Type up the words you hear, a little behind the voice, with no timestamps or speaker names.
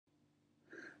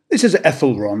This is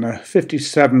Ethlron, a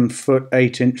 57-foot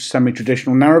 8-inch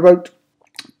semi-traditional narrowboat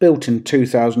built in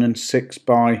 2006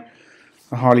 by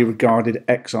a highly regarded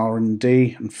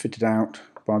XR&D and fitted out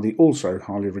by the also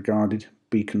highly regarded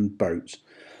Beacon Boats.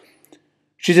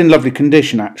 She's in lovely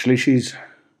condition actually. She's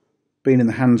been in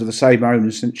the hands of the same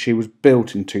owner since she was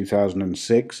built in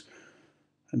 2006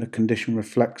 and the condition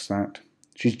reflects that.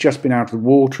 She's just been out of the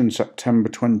water in September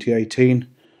 2018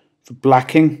 for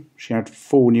blacking. She had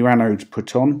 4 new anodes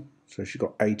put on, so she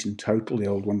got 8 in total. The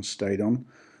old one stayed on.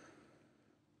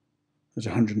 There's a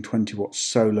 120 watt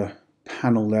solar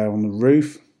panel there on the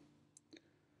roof.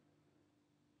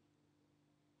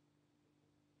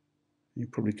 You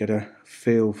probably get a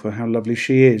feel for how lovely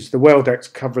she is. The well deck's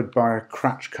covered by a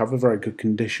cratch cover, very good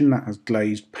condition. That has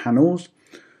glazed panels.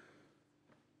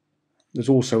 There's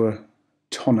also a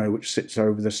tonneau which sits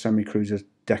over the semi-cruiser's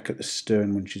deck at the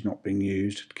stern when she's not being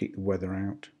used to keep the weather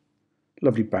out.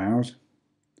 Lovely bows.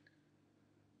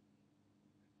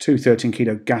 2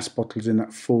 13-kilo gas bottles in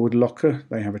that forward locker.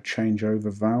 They have a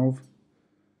changeover valve.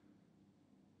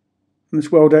 And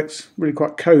this well deck's really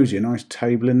quite cosy. A nice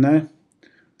table in there.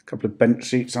 A couple of bench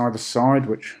seats either side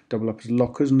which double up as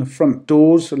lockers. And the front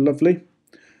doors are lovely.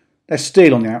 They're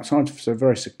steel on the outside, so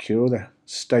very secure. They're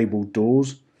stable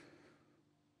doors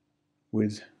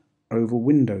with oval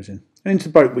windows in. And into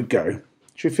the boat we go.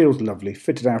 She feels lovely.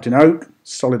 Fitted out in oak,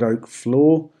 solid oak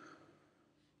floor.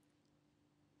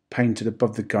 Painted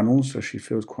above the gunnels, so she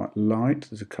feels quite light.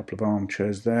 There's a couple of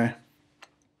armchairs there.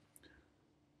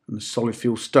 And the solid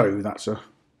fuel stove, that's an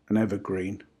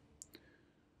evergreen.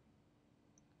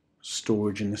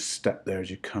 Storage in the step there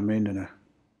as you come in, and a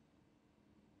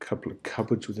couple of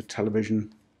cupboards with a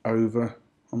television over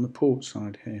on the port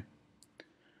side here.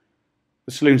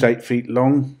 The saloon's 8 feet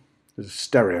long. There's a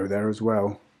stereo there as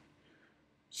well.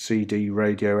 CD,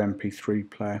 radio, MP3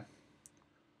 player.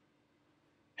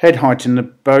 Head height in the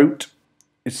boat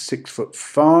is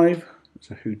 6'5".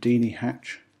 There's a Houdini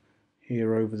hatch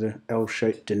here over the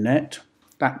L-shaped dinette.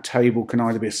 That table can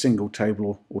either be a single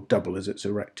table or double as it's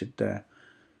erected there.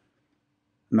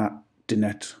 And that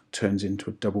dinette turns into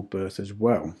a double berth as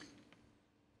well.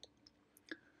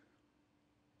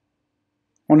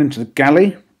 On into the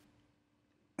galley.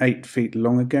 8 feet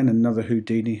long again, another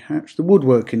Houdini hatch. The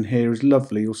woodwork in here is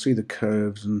lovely. You'll see the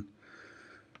curves and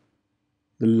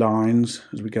the lines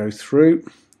as we go through.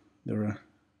 There are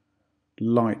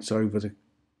lights over the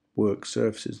work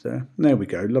surfaces there. And there we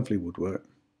go, lovely woodwork.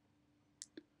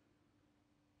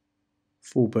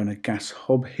 4-burner gas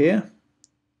hob here.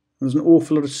 There's an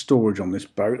awful lot of storage on this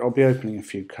boat. I'll be opening a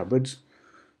few cupboards,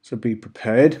 so be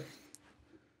prepared.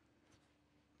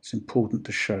 It's important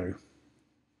to show.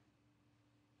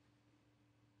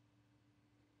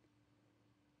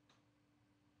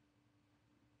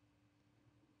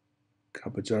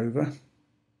 Cupboards over.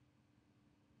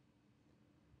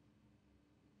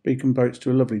 Beacon Boats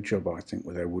do a lovely job, I think,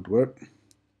 with their woodwork.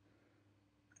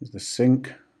 There's the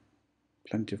sink,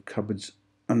 plenty of cupboards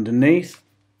underneath,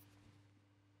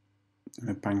 and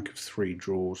a bank of 3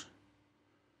 drawers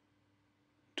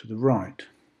to the right.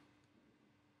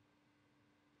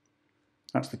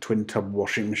 That's the twin tub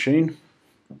washing machine.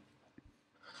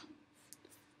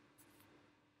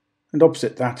 And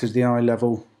opposite that is the eye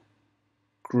level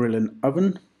grill and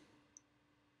oven.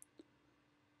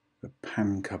 A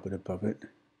pan cupboard above it.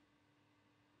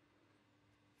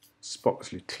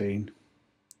 Spotlessly clean.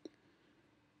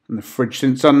 And the fridge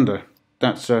sinks under.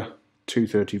 That's a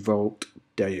 230 volt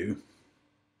Daewoo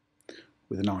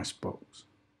with an ice box.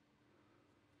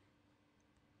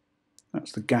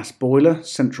 That's the gas boiler.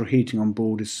 Central heating on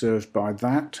board is served by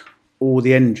that, or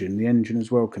the engine. The engine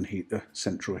as well can heat the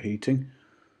central heating.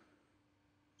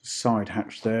 Side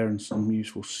hatch there and some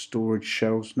useful storage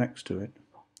shelves next to it.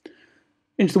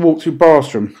 Into the walk-through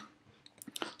bathroom.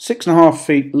 6.5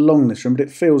 feet long this room, but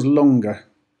it feels longer.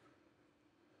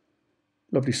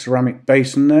 Lovely ceramic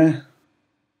basin there.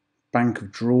 Bank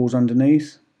of drawers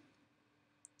underneath.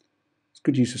 It's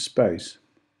good use of space.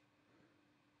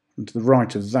 And to the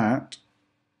right of that,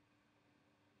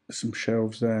 there's some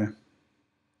shelves there.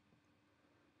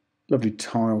 Lovely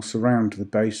tile surround to the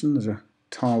basin. There's a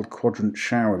tiled quadrant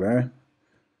shower there.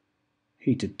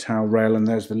 Heated towel rail, and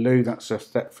there's the loo. That's a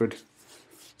Thetford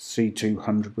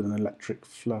C200 with an electric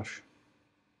flush.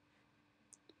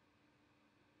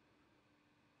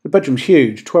 The bedroom's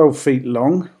huge, 12 feet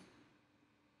long.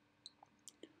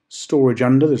 Storage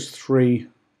under, there's 3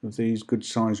 of these good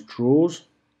sized drawers.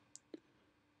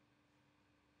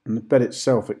 And the bed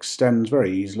itself extends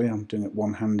very easily, I'm doing it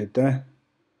one-handed there,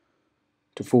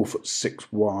 to 4'6"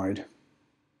 wide.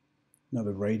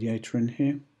 Another radiator in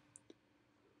here.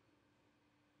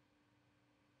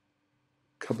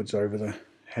 cupboards over the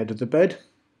head of the bed.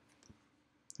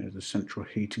 There's the central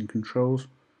heating controls.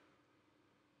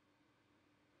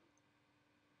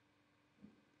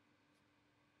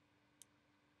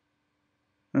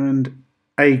 And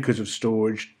acres of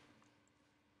storage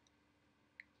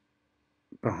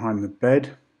behind the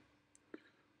bed.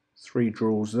 3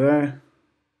 drawers there.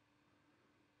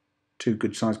 2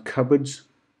 good sized cupboards.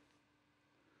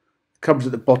 The cupboards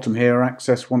at the bottom here are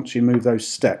accessed once you move those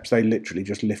steps. They literally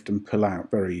just lift and pull out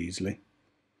very easily.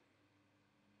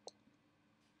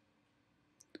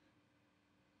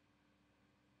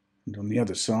 And on the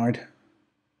other side,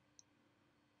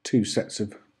 2 sets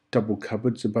of double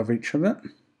cupboards above each other.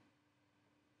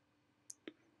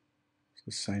 It's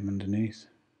the same underneath.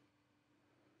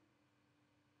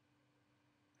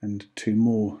 And 2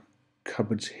 more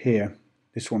cupboards here.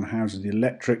 This one houses the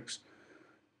electrics,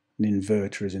 and the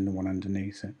inverter is in the one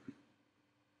underneath it.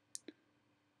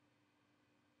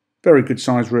 Very good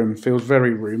sized room, feels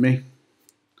very roomy.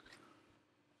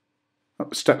 Up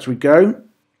the steps we go,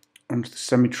 onto the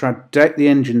semi-trad deck. The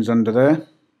engine's under there.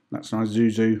 That's an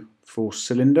Isuzu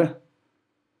 4-cylinder.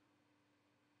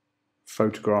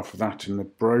 Photograph of that in the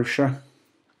brochure.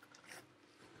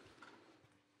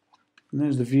 And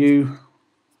there's the view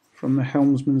from the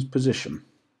helmsman's position.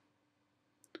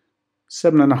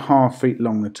 7.5 feet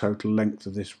long, the total length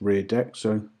of this rear deck,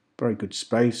 so very good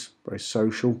space, very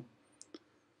social.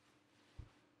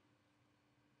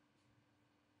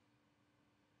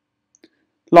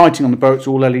 Lighting on the boat's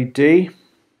all LED. I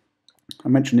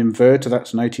mentioned inverter,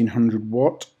 that's an 1800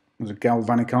 watt. There's a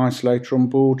galvanic isolator on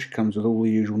board. She comes with all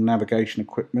the usual navigation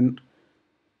equipment.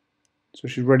 So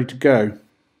she's ready to go.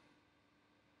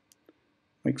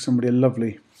 Make somebody a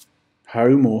lovely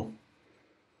home or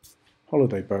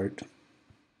holiday boat.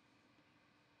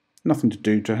 Nothing to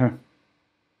do to her.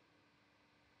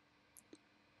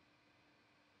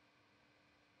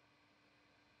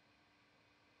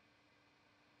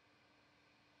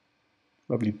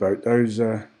 Lovely boat. Those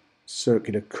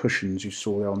circular cushions you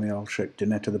saw there on the L-shaped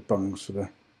dinette are the bungs for the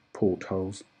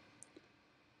portholes.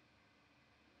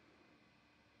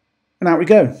 And out we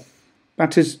go.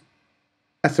 That is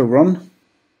Ethlron.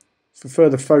 For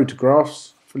further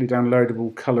photographs, fully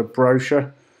downloadable colour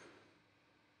brochure,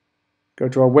 go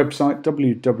to our website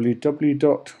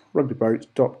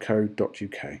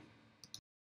www.rugbyboats.co.uk.